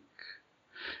drink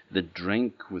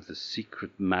with the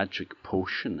secret magic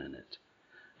potion in it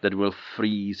that will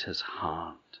freeze his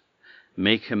heart,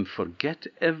 make him forget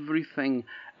everything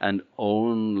and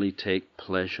only take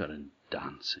pleasure in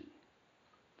dancing.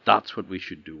 That's what we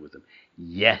should do with him."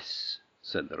 "Yes,"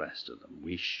 said the rest of them,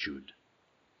 "we should."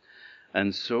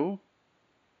 And so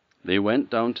they went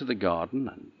down to the garden,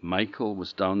 and Michael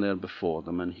was down there before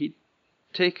them, and he'd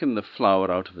taken the flower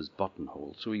out of his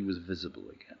buttonhole, so he was visible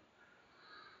again.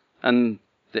 And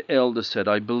the elder said,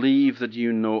 "I believe that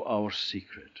you know our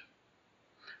secret.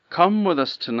 Come with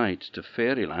us tonight to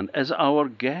Fairyland as our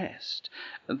guest.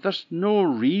 There's no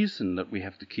reason that we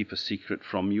have to keep a secret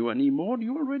from you anymore.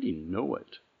 You already know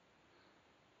it."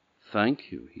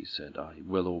 "Thank you," he said, "I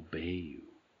will obey you."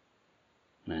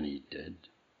 And he did.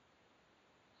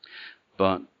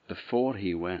 But before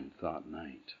he went that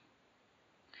night,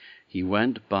 he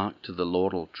went back to the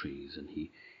laurel trees, and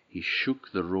he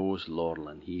shook the rose laurel,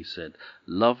 and he said,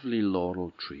 "Lovely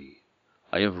laurel tree,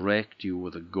 I have wrecked you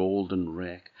with a golden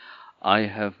wreck. I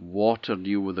have watered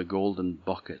you with a golden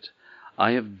bucket.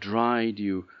 I have dried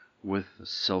you with a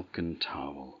silken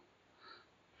towel.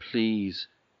 Please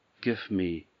give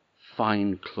me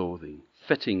fine clothing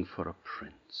fitting for a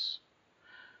prince."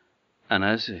 And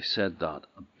as he said that,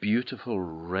 a beautiful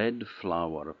red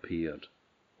flower appeared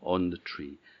on the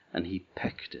tree, and he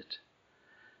picked it.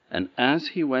 And as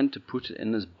he went to put it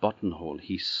in his buttonhole,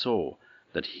 he saw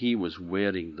that he was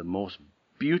wearing the most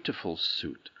beautiful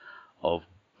suit of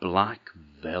black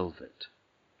velvet,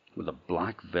 with a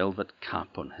black velvet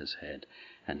cap on his head,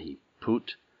 and he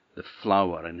put the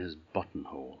flower in his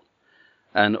buttonhole.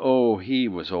 And oh, he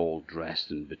was all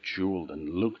dressed and bejeweled,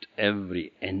 and looked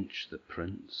every inch the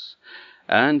prince.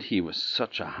 And he was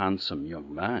such a handsome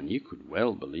young man, you could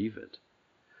well believe it.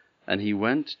 And he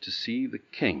went to see the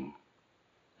king,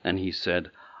 and he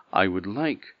said, "I would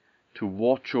like to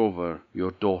watch over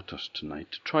your daughters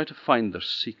tonight, to try to find their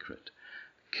secret."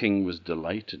 The king was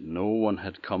delighted. No one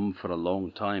had come for a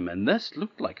long time, and this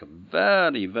looked like a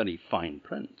very, very fine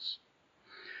prince.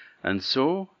 And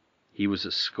so he was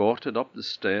escorted up the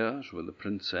stairs with the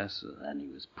princesses, and he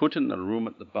was put in the room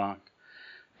at the back.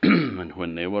 And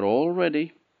when they were all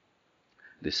ready,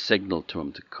 they signaled to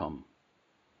him to come.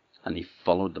 And he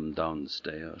followed them down the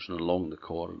stairs and along the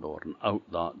corridor and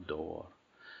out that door,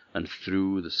 and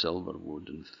through the silver wood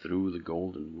and through the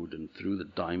golden wood and through the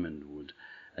diamond wood.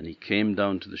 And he came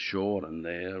down to the shore, and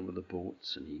there were the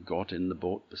boats, and he got in the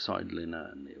boat beside Lina,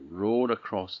 and they rowed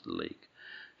across the lake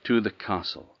to the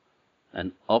castle.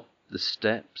 And up the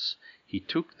steps he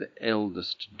took the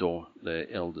eldest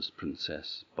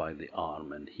princess by the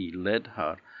arm, and he led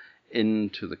her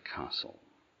into the castle.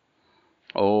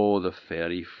 Oh, the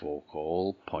fairy folk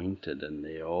all pointed, and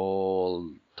they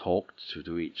all talked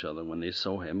to each other when they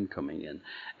saw him coming in,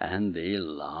 and they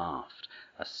laughed,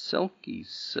 a silky,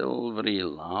 silvery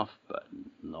laugh, but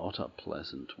not a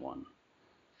pleasant one.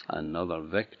 Another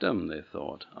victim, they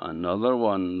thought, another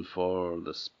one for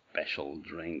the special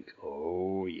drink.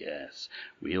 Oh, yes,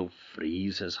 we'll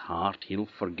freeze his heart. He'll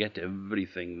forget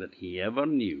everything that he ever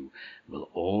knew. We'll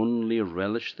only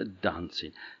relish the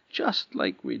dancing, just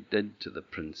like we did to the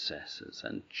princesses,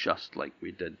 and just like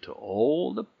we did to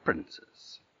all the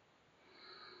princes.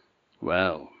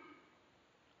 Well,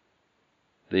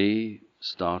 they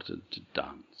started to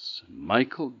dance.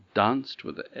 Michael danced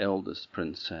with the eldest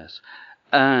princess,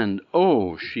 and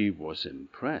oh, she was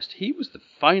impressed. He was the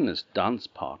finest dance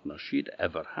partner she'd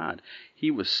ever had.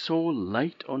 He was so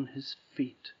light on his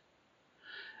feet.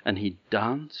 And he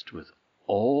danced with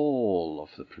all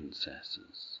of the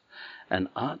princesses. And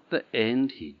at the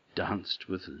end he danced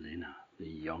with Lina, the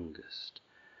youngest.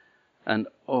 And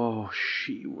oh,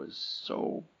 she was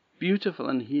so beautiful,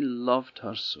 and he loved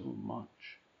her so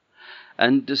much.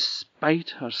 And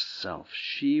despite herself,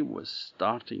 she was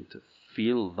starting to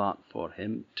feel that for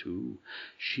him too.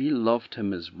 She loved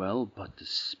him as well, but the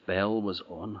spell was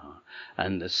on her,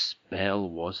 and the spell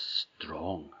was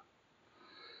strong.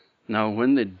 Now,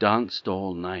 when they danced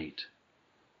all night,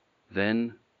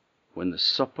 then when the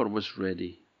supper was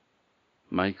ready,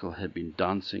 Michael had been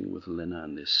dancing with Lina,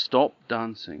 and they stopped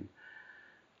dancing.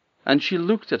 And she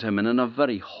looked at him, and in a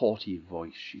very haughty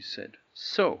voice she said,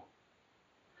 "So,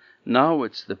 now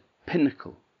it's the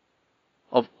pinnacle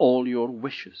of all your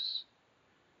wishes,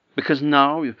 because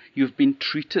now you've been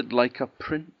treated like a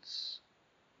prince.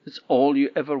 It's all you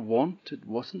ever wanted,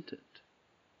 wasn't it?"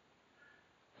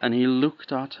 And he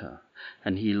looked at her,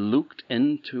 and he looked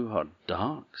into her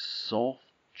dark, soft,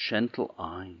 gentle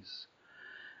eyes,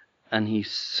 and he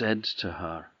said to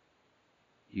her,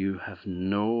 "You have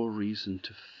no reason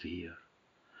to fear.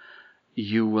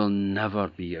 You will never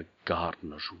be a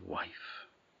gardener's wife."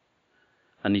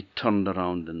 And he turned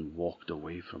around and walked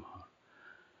away from her.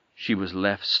 She was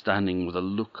left standing with a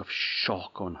look of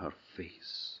shock on her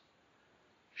face.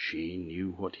 She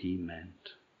knew what he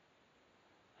meant.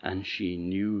 And she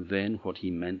knew then what he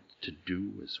meant to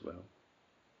do as well.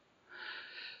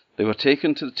 They were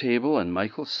taken to the table, and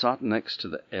Michael sat next to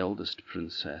the eldest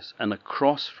princess, and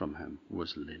across from him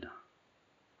was Lina.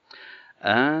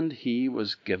 And he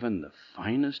was given the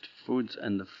finest foods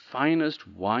and the finest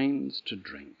wines to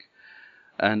drink.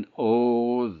 And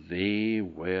oh, they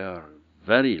were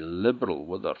very liberal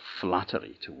with their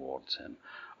flattery towards him.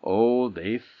 Oh,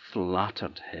 they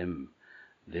flattered him.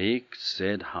 They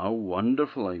said how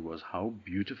wonderful he was, how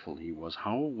beautiful he was,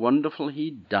 how wonderful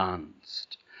he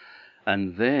danced.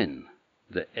 And then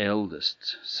the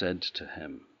eldest said to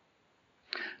him,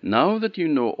 "Now that you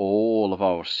know all of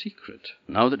our secret,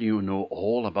 now that you know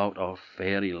all about our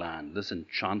fairyland, this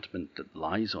enchantment that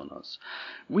lies on us,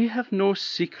 we have no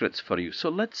secrets for you, so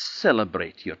let's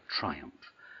celebrate your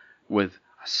triumph with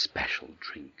a special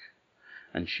drink."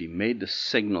 And she made the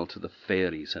signal to the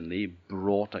fairies, and they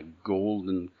brought a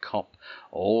golden cup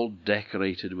all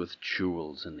decorated with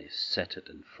jewels, and they set it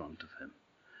in front of him.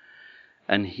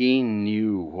 And he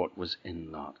knew what was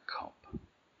in that cup,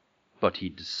 but he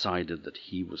decided that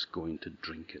he was going to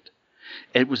drink it.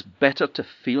 It was better to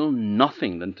feel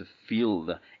nothing than to feel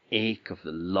the ache of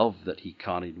the love that he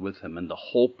carried with him and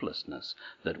the hopelessness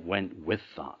that went with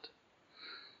that.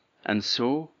 And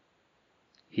so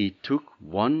he took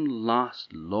one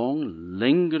last long,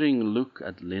 lingering look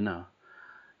at Lina.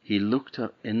 He looked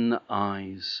her in the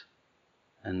eyes,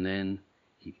 and then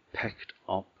he picked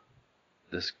up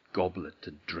this goblet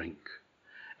to drink.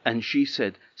 And she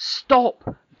said,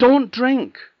 "Stop! Don't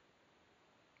drink!"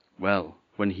 Well,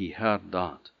 when he heard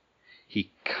that,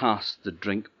 he cast the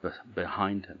drink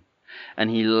behind him, and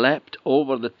he leapt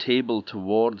over the table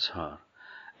towards her,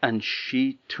 and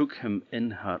she took him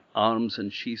in her arms,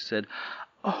 and she said,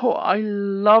 "Oh, I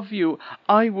love you.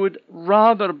 I would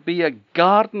rather be a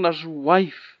gardener's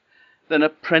wife than a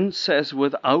princess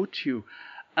without you."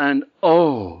 And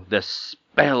oh, the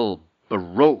spell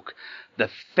broke. The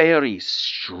fairies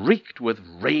shrieked with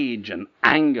rage and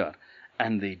anger,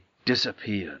 and they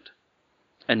disappeared.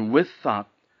 And with that,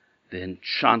 the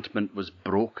enchantment was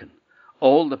broken.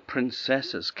 All the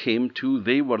princesses came too.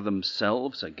 They were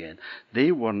themselves again.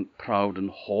 They weren't proud and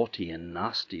haughty and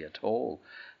nasty at all.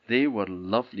 They were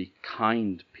lovely,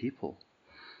 kind people.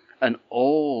 And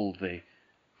all the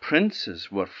princes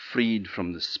were freed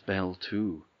from the spell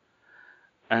too.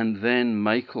 And then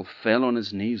Michael fell on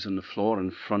his knees on the floor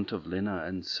in front of Lina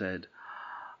and said,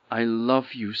 "I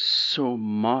love you so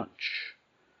much.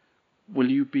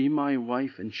 Will you be my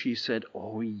wife?" And she said,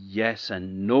 "Oh, yes,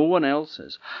 and no one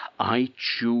else's. I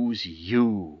choose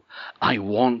you. I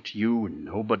want you,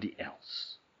 nobody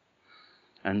else."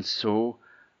 And so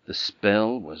the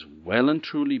spell was well and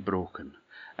truly broken.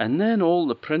 And then all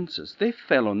the princes, they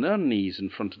fell on their knees in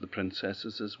front of the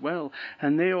princesses as well,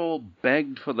 and they all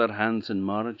begged for their hands in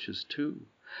marriages too.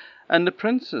 And the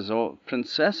princesses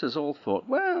all thought,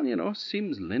 well,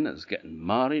 seems Lina's getting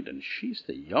married, and she's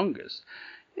the youngest.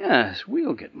 Yes,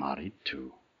 we'll get married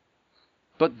too.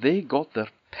 But they got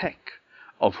their pick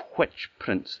of which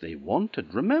prince they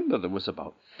wanted. Remember, there was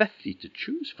about 50 to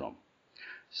choose from.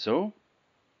 So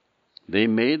they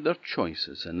made their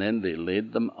choices, and then they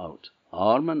laid them out,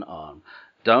 arm in arm,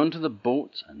 down to the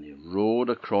boats, and they rowed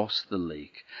across the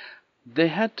lake. They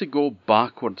had to go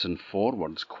backwards and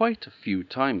forwards quite a few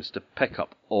times to pick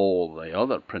up all the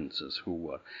other princes who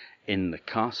were in the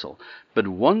castle. But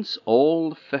once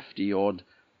all the 50-odd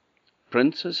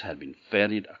princes had been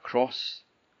ferried across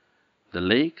the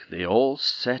lake, they all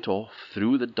set off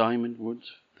through the diamond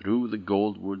woods, through the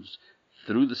gold woods,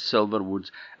 through the silver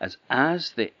woods.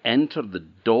 As they entered the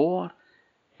door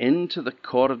into the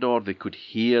corridor, they could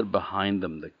hear behind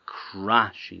them the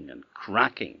crashing and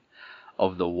cracking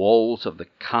of the walls of the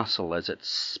castle as it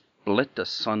split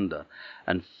asunder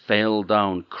and fell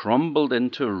down, crumbled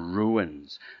into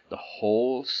ruins, the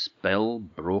whole spell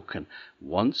broken.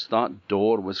 Once that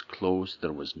door was closed,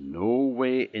 there was no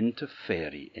way into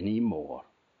Fairy any more.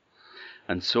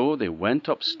 And so they went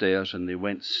upstairs, and they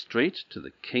went straight to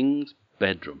the king's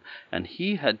bedroom, and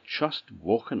he had just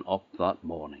woken up that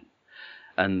morning.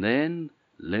 And then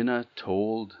Lina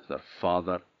told their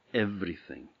father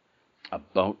everything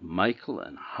about Michael,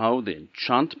 and how the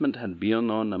enchantment had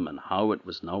been on him, and how it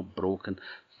was now broken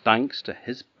thanks to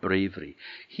his bravery.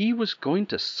 He was going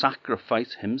to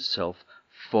sacrifice himself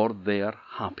for their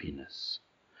happiness.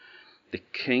 The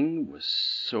king was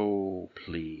so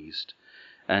pleased,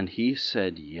 and he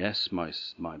said, "Yes,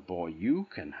 my boy, you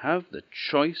can have the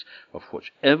choice of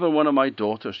whichever one of my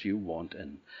daughters you want."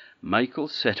 And Michael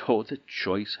said, "Oh, the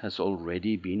choice has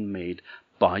already been made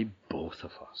by both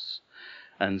of us."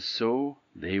 And so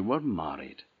they were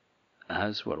married,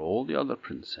 as were all the other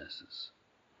princesses.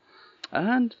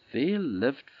 And they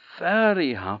lived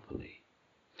very happily.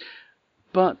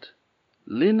 But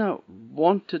Lena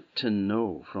wanted to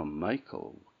know from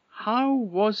Michael, how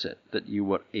was it that you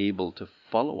were able to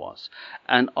follow us,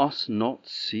 and us not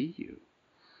see you?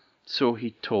 So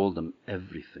he told them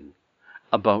everything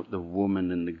about the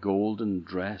woman in the golden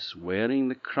dress, wearing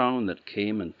the crown, that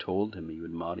came and told him he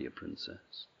would marry a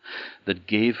princess, that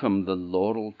gave him the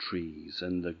laurel trees,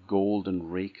 and the golden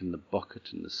rake, and the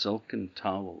bucket, and the silken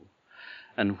towel.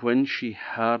 And when she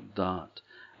heard that,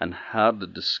 and heard the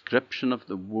description of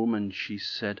the woman, she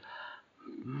said,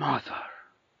 "Mother!"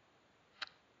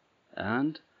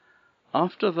 And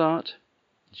after that,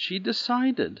 she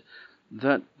decided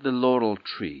that the laurel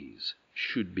trees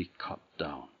should be cut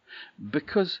down,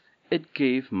 because it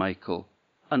gave Michael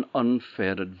an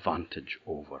unfair advantage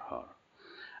over her.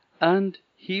 And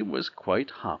he was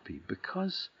quite happy,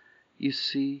 because, you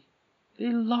see,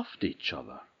 they loved each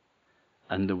other,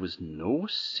 and there was no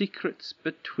secrets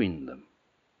between them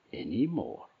any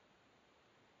more.